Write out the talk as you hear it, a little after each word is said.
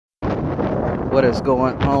What is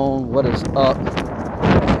going on? What is up?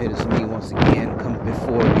 It is me once again coming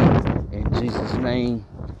before you in Jesus' name.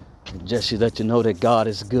 Just to let you know that God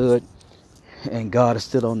is good and God is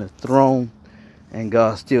still on the throne and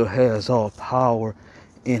God still has all power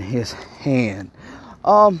in his hand.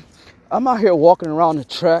 I'm out here walking around the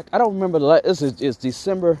track. I don't remember it's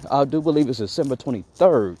December. I do believe it's December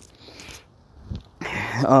 23rd.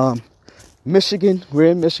 Michigan.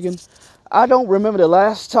 We're in Michigan. I don't remember the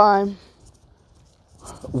last time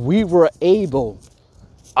I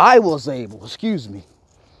was able,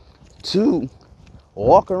 to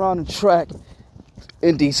walk around the track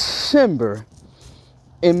in December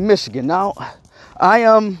in Michigan. Now, I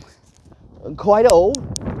am quite old,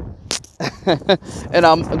 and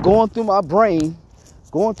I'm going through my brain,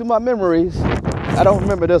 going through my memories. I don't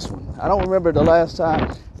remember this one. I don't remember the last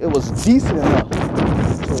time it was decent enough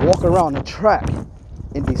to walk around the track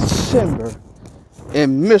in December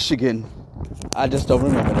in Michigan. I just don't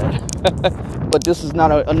remember that. But this is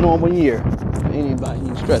not a normal year. Anybody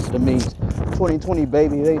you stress it means 2020,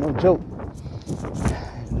 baby, it ain't no joke.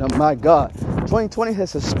 No, my God. 2020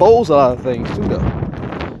 has exposed a lot of things too, though.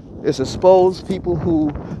 It's exposed people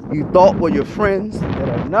who you thought were your friends that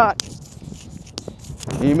are not.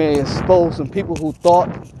 You may expose some people who thought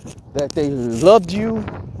that they loved you,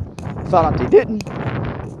 found out they didn't.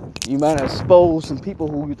 You might expose some people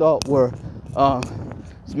who you thought were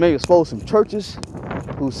maybe expose some churches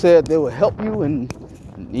who said they would help you in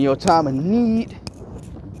your time of need,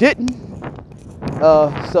 didn't.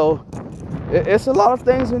 So it's a lot of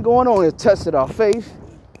things been going on. It's tested our faith.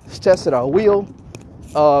 It's tested our will.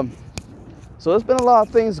 So there's been a lot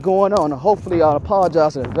of things going on. Hopefully I'll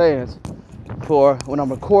apologize in advance for when I'm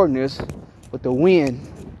recording this with the wind,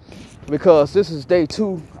 because this is day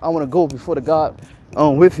 2. I want to go before the God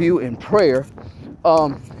with you in prayer.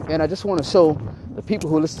 And I just want to show the people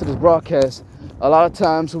who listen to this broadcast, a lot of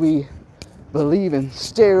times we believe in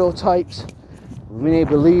stereotypes, we may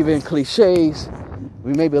believe in cliches,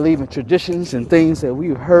 we may believe in traditions and things that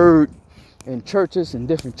we've heard in churches and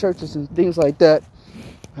different churches and things like that.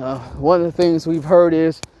 One of the things we've heard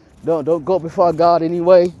is don't go before God any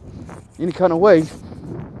kind of way.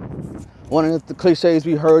 One of the cliches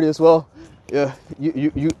we heard is, well,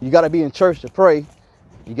 you got to be in church to pray.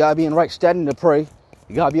 You got to be in right standing to pray.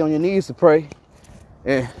 You got to be on your knees to pray.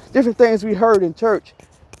 And different things we heard in church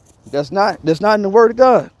that's not in the Word of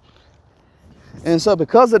God. And so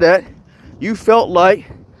because of that, you felt like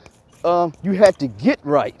you had to get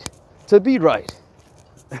right to be right.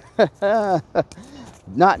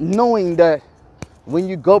 Not knowing that when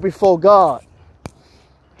you go before God,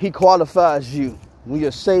 he qualifies you. When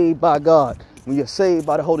you're saved by God, when you're saved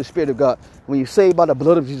by the Holy Spirit of God, when you're saved by the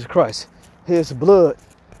blood of Jesus Christ, his blood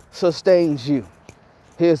sustains you.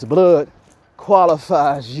 His blood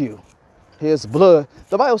qualifies you. His blood.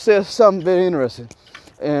 The Bible says something very interesting.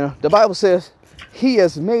 And the Bible says he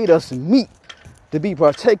has made us meet to be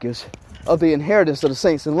partakers of the inheritance of the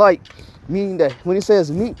saints in light. Meaning that when he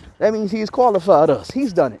says meet, that means he's qualified us.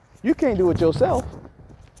 He's done it. You can't do it yourself.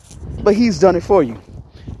 But he's done it for you.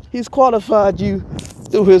 He's qualified you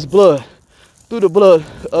through his blood. Through the blood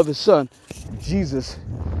of his son, Jesus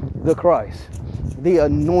the Christ. The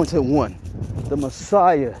anointed one. The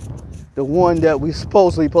Messiah. The one that we're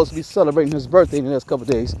supposed to be celebrating his birthday in the next couple of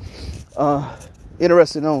days.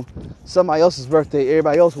 Interested on somebody else's birthday.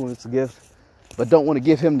 Everybody else wants a gift, but don't want to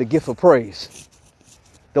give him the gift of praise.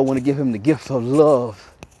 Don't want to give him the gift of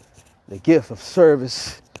love, the gift of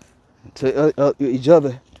service to each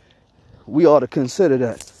other. We ought to consider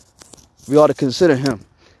that. We ought to consider him.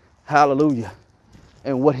 Hallelujah.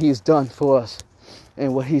 And what he's done for us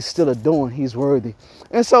and what he's still doing. He's worthy.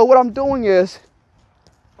 And so what I'm doing is,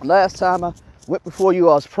 last time I went before you,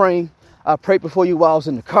 I was praying. I prayed before you while I was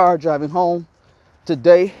in the car driving home.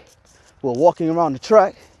 Today, we're walking around the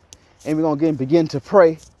track, and we're going to begin to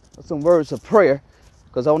pray some words of prayer,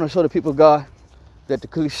 because I want to show the people of God that the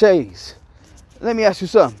cliches. Let me ask you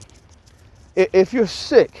something. If you're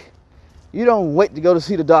sick, you don't wait to go to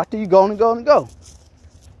see the doctor. You go.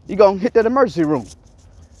 You're going to hit that emergency room.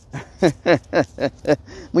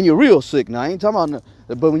 When you're real sick. Now, I ain't talking about,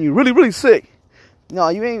 but when you're really, really sick, no,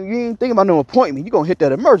 you ain't thinking about no appointment. You're going to hit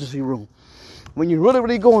that emergency room. When you're really,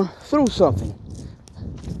 really going through something.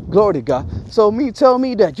 Glory to God. So tell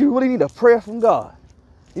me that you really need a prayer from God.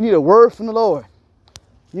 You need a word from the Lord.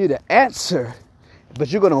 You need an answer.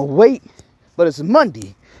 But you're going to wait. But it's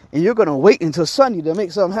Monday. And you're going to wait until Sunday to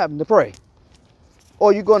make something happen to pray.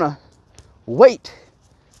 Or you're going to wait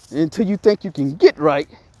until you think you can get right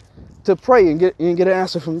to pray and get an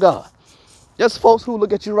answer from God. There's folks who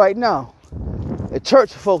look at you right now. At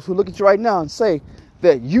church folks who look at you right now and say,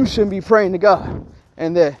 that you shouldn't be praying to God,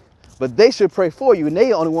 but they should pray for you, and they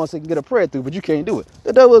the only ones that can get a prayer through, but you can't do it.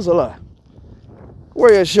 The devil is a lie.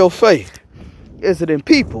 Where is your faith? Is it in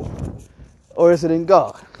people or is it in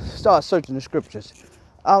God? Start searching the scriptures.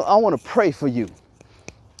 I want to pray for you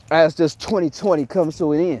as this 2020 comes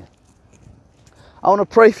to an end. I want to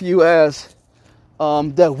pray for you as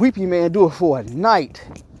that weeping man do it for a night,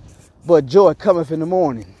 but joy cometh in the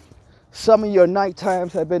morning. Some of your night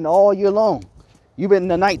times have been all year long. You've been in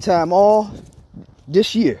the nighttime all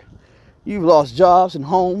this year. You've lost jobs and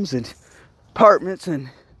homes and apartments and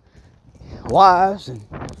wives, and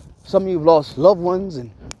some of you have lost loved ones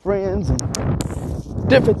and friends, and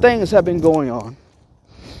different things have been going on.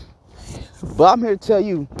 But I'm here to tell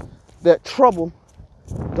you that trouble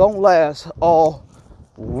don't last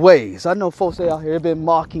always. I know folks out here have been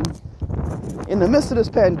mocking. In the midst of this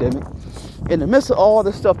pandemic, in the midst of all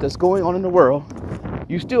this stuff that's going on in the world,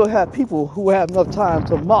 you still have people who have enough time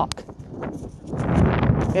to mock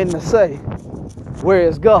and to say, where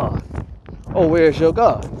is God? Or where is your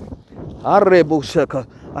God?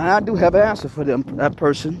 And I do have an answer for that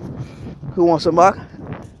person who wants to mock.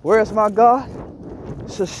 Where is my God?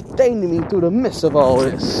 Sustaining me through the midst of all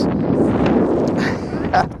this.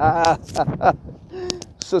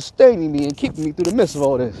 Sustaining me and keeping me through the midst of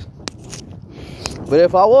all this. But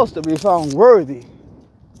if I was to be found worthy,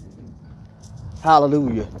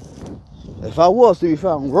 hallelujah. If I was to be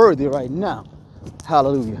found worthy right now,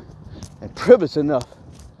 hallelujah, and privileged enough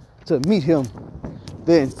to meet him,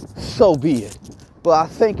 then so be it. But I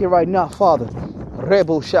thank you right now, Father,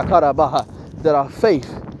 Rebo Shakarabaha, that our faith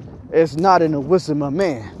is not in the wisdom of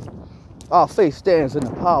man. Our faith stands in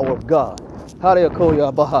the power of God.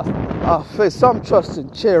 Our faith, some trust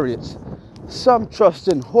in chariots, some trust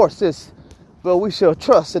in horses, but we shall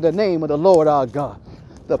trust in the name of the Lord our God.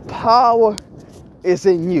 The power is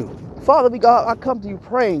in you. Father God, I come to you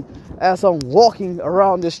praying as I'm walking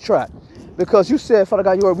around this track, because you said, Father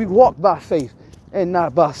God, we walk by faith and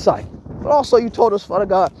not by sight. But also you told us, Father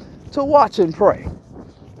God, to watch and pray.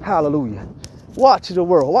 Hallelujah. Watch the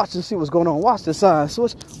world. Watch and see what's going on. Watch the signs.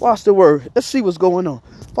 Watch the word. Let's see what's going on.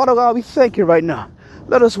 Father God, we thank you right now.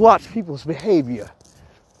 Let us watch people's behavior.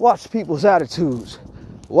 Watch people's attitudes.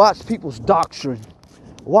 Watch people's doctrine.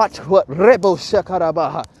 Watch what Rebo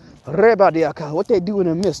Shekarabaha, Rebadiaka, what they do in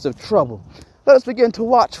the midst of trouble. Let us begin to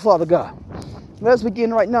watch, Father God. Let us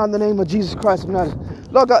begin right now in the name of Jesus Christ of Nazareth.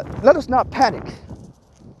 Lord God, let us not panic.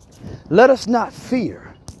 Let us not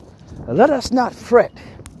fear. Let us not fret.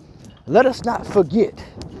 Let us not forget.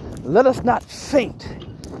 Let us not faint.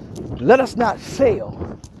 Let us not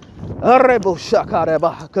fail.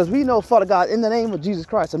 Because we know, Father God, in the name of Jesus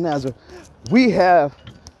Christ of Nazareth, we have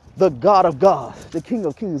the God of God, the King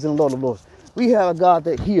of Kings and Lord of Lords. We have a God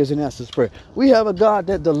that hears and answers prayer. We have a God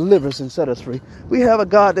that delivers and sets us free. We have a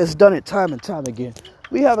God that's done it time and time again.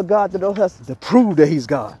 We have a God that don't have to prove that he's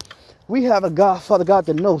God. We have a God, Father God,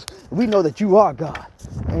 that knows. We know that you are God.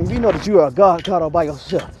 And we know that you are God all by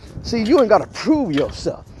yourself. See, you ain't got to prove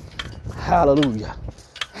yourself. Hallelujah.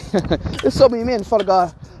 There's so many men, Father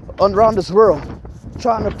God, around this world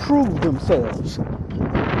trying to prove themselves.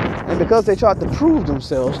 And because they tried to prove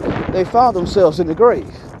themselves, they found themselves in the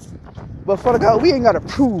grave. But Father God, we ain't got to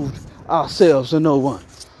prove ourselves to no one.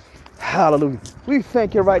 Hallelujah. We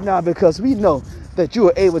thank you right now because we know that you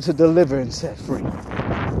are able to deliver and set free.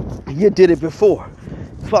 You did it before.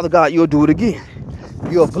 Father God, you'll do it again.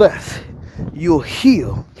 You'll bless. You'll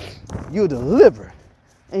heal. You'll deliver.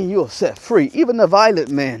 And you'll set free. Even the violent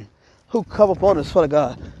man who come upon us, Father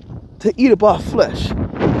God, to eat up our flesh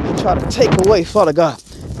and try to take away, Father God,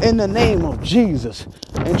 in the name of Jesus.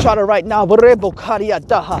 And try to right now, in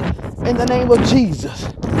the name of Jesus,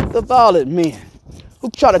 the violent men who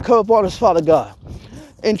try to come upon us, Father God,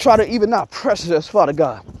 and try to even not pressure us, Father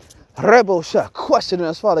God. Questioning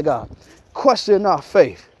us, Father God. Questioning our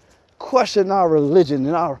faith. Questioning our religion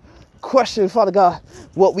and our questioning, Father God,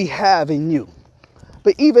 what we have in you.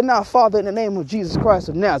 But even now, Father, in the name of Jesus Christ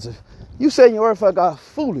of Nazareth, you say in your word, Father God,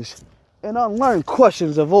 foolish and unlearned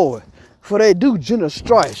questions avoid, for they do gender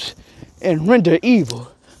strifes and render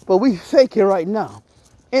evil. But we thank you right now,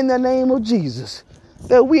 in the name of Jesus,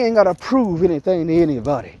 that we ain't got to prove anything to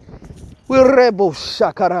anybody. We're rebel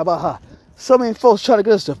shakarabaha. So many folks try to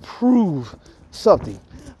get us to prove something,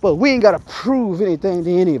 but we ain't got to prove anything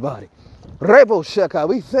to anybody. Rebel shaka,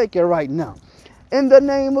 we thank you right now. In the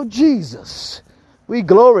name of Jesus, we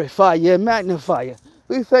glorify you and magnify you.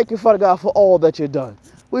 We thank you, Father God, for all that you've done.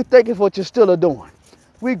 We thank you for what you're still doing.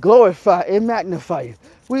 We glorify and magnify you.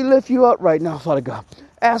 We lift you up right now, Father God,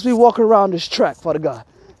 as we walk around this track, Father God.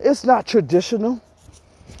 It's not traditional.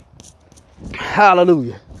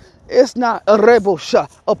 Hallelujah. It's not a rebel shot,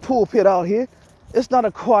 a pulpit out here. It's not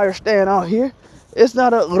a choir stand out here. It's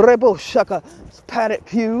not a rebel shaka padded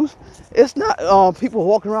pews. It's not people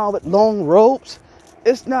walking around with long robes.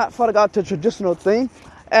 It's not, Father God, the traditional thing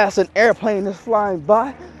as an airplane is flying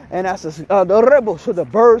by and as the rebel, so the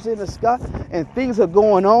birds in the sky and things are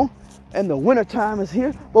going on and the wintertime is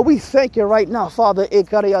here. But we thank you right now, Father,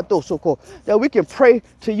 that we can pray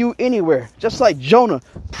to you anywhere. Just like Jonah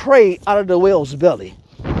prayed out of the whale's belly.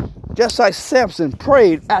 Just like Samson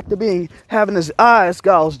prayed after having his eyes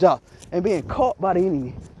gouged out and being caught by the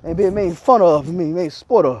enemy and being made fun of and being made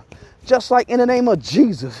sport of. Just like in the name of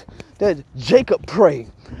Jesus that Jacob prayed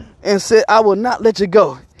and said, I will not let you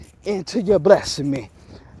go until you're blessing me.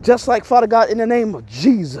 Just like, Father God, in the name of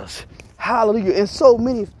Jesus, hallelujah, and so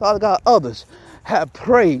many, Father God, others have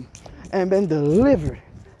prayed and been delivered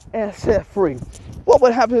and set free. What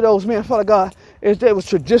would happen to those men, Father God, is they was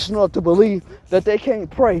traditional to believe that they can't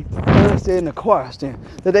pray unless they're in the choir stand,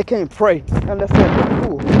 that they can't pray unless they're in the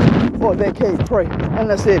pool, or they can't pray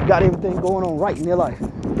unless they've got everything going on right in their life.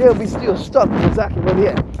 They'll be still stuck exactly where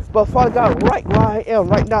they're at. But Father God, right where I am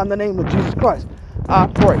right now in the name of Jesus Christ, I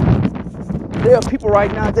pray. There are people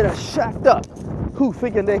right now that are shacked up who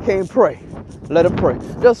thinking they can't pray. Let them pray.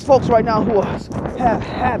 There's folks right now who have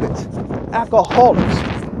habits, alcoholics,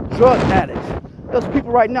 drug addicts. There's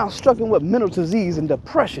people right now struggling with mental disease and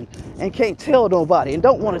depression and can't tell nobody and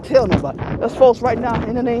don't want to tell nobody. There's folks right now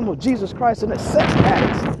in the name of Jesus Christ and they're sex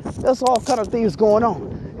addicts. There's all kind of things going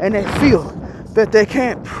on. And they feel that they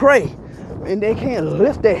can't pray and they can't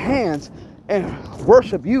lift their hands and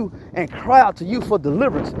worship you and cry out to you for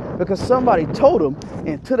deliverance because somebody told them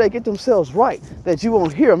until they get themselves right that you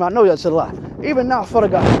won't hear them. I know that's a lie. Even now, Father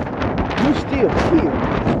God, you still hear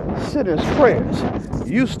sinners' prayers.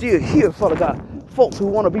 You still hear, Father God, folks who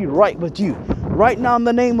want to be right with you. Right now, in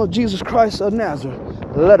the name of Jesus Christ of Nazareth,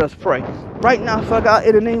 let us pray. Right now, Father God,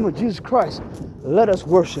 in the name of Jesus Christ, let us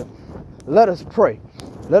worship. Let us pray.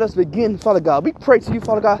 Let us begin, Father God. We pray to you,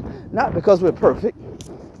 Father God, not because we're perfect.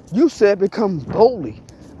 You said become boldly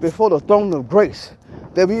before the throne of grace,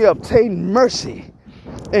 that we obtain mercy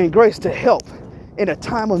and grace to help in a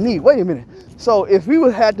time of need. Wait a minute. So if we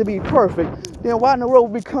would have to be perfect, then why in the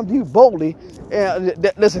world would we come to you boldly and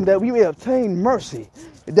that we may obtain mercy,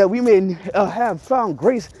 that we may have found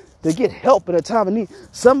grace to get help in a time of need?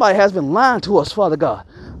 Somebody has been lying to us, Father God,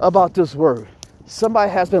 about this word.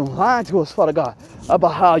 Somebody has been lying to us, Father God, about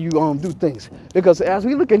how you do things. Because as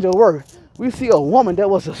we look into your word, we see a woman that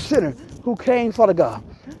was a sinner who came, Father God.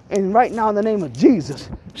 And right now in the name of Jesus,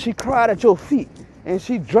 she cried at your feet and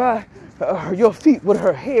she dried your feet with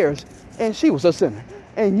her hairs, and she was a sinner.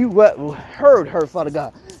 And you heard her, Father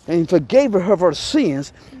God, and forgave her for her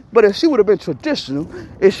sins. But if she would have been traditional,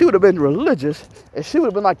 if she would have been religious, if she would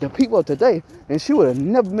have been like the people of today, and she would have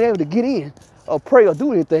never been able to get in or pray or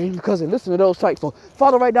do anything because they listen to those types of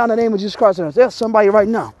Father, right now in the name of Jesus Christ, there's somebody right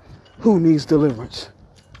now who needs deliverance.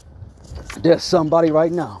 There's somebody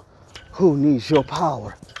right now who needs your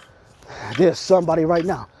power. There's somebody right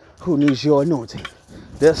now who needs your anointing.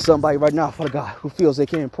 There's somebody right now, Father God, who feels they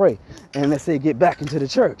can't pray. And let's say get back into the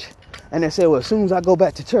church. And they say, well, as soon as I go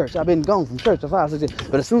back to church, I've been gone from church for 5, 6 years,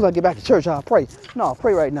 but as soon as I get back to church, I'll pray. No, I'll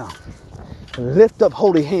pray right now. Lift up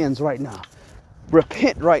holy hands right now.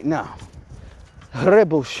 Repent right now.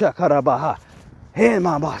 Some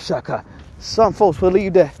folks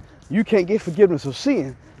believe that you can't get forgiveness of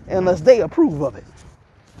sin unless they approve of it.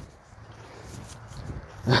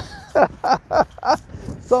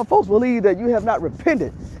 Some folks believe that you have not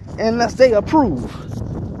repented unless they approve.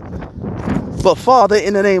 But Father,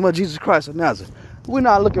 in the name of Jesus Christ of Nazareth, we're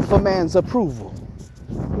not looking for man's approval.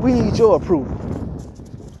 We need your approval.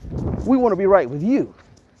 We want to be right with you.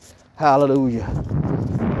 Hallelujah.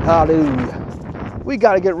 Hallelujah. We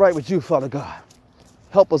got to get right with you, Father God.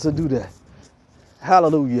 Help us to do that.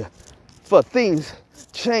 Hallelujah. For things,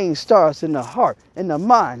 change starts in the heart, in the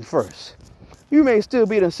mind first. You may still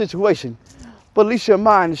be in a situation, but at least your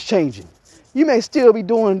mind is changing. You may still be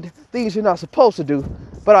doing things you're not supposed to do,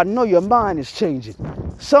 but I know your mind is changing.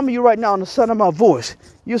 Some of you right now, in the sound of my voice,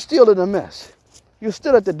 you're still in a mess. You're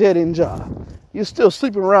still at the dead-end job. You're still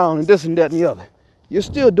sleeping around and this and that and the other. You're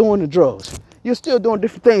still doing the drugs. You're still doing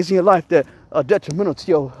different things in your life that are detrimental to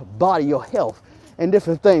your body, your health, and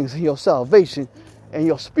different things in your salvation and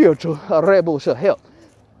your spiritual health.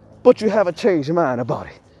 But you haven't changed your mind about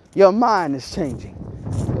it. Your mind is changing.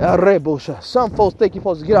 Some folks think you're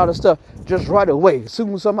supposed to get out of stuff just right away. As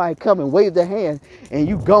soon as somebody come and wave their hand and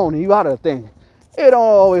you gone and you out of the thing. It don't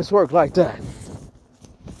always work like that.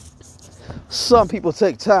 Some people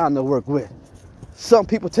take time to work with. Some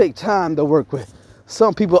people take time to work with.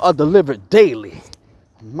 Some people are delivered daily.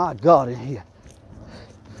 My God in here.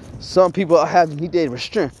 Some people need their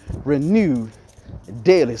strength renewed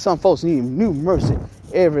daily. Some folks need new mercy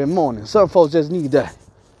every morning. Some folks just need that.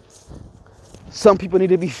 Some people need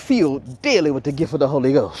to be filled daily with the gift of the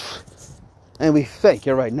Holy Ghost. And we thank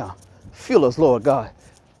you right now. Fill us, Lord God,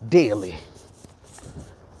 daily.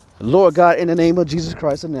 Lord God, in the name of Jesus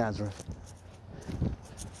Christ of Nazareth,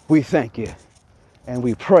 we thank you and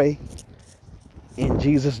we pray in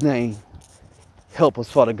Jesus' name. Help us,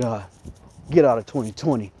 Father God, get out of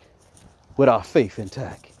 2020 with our faith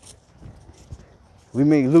intact. We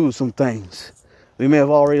may lose some things. We may have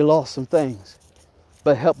already lost some things,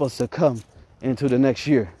 but help us to come into the next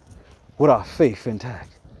year with our faith intact.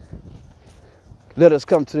 Let us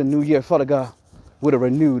come to the new year, Father God, with a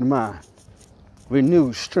renewed mind,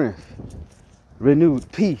 renewed strength,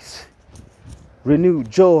 renewed peace,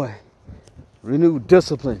 renewed joy, renewed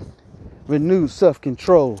discipline, renewed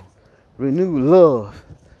self-control, renewed love,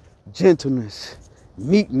 gentleness,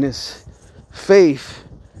 meekness, faith,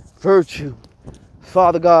 virtue.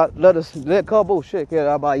 Father God, let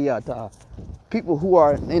people who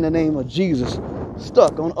are in the name of Jesus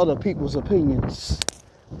stuck on other people's opinions.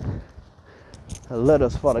 Let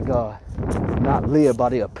us, Father God, not live by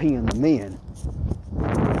the opinion of men,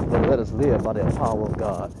 but let us live by the power of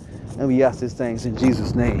God. And we ask these things in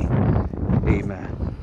Jesus' name. Amen.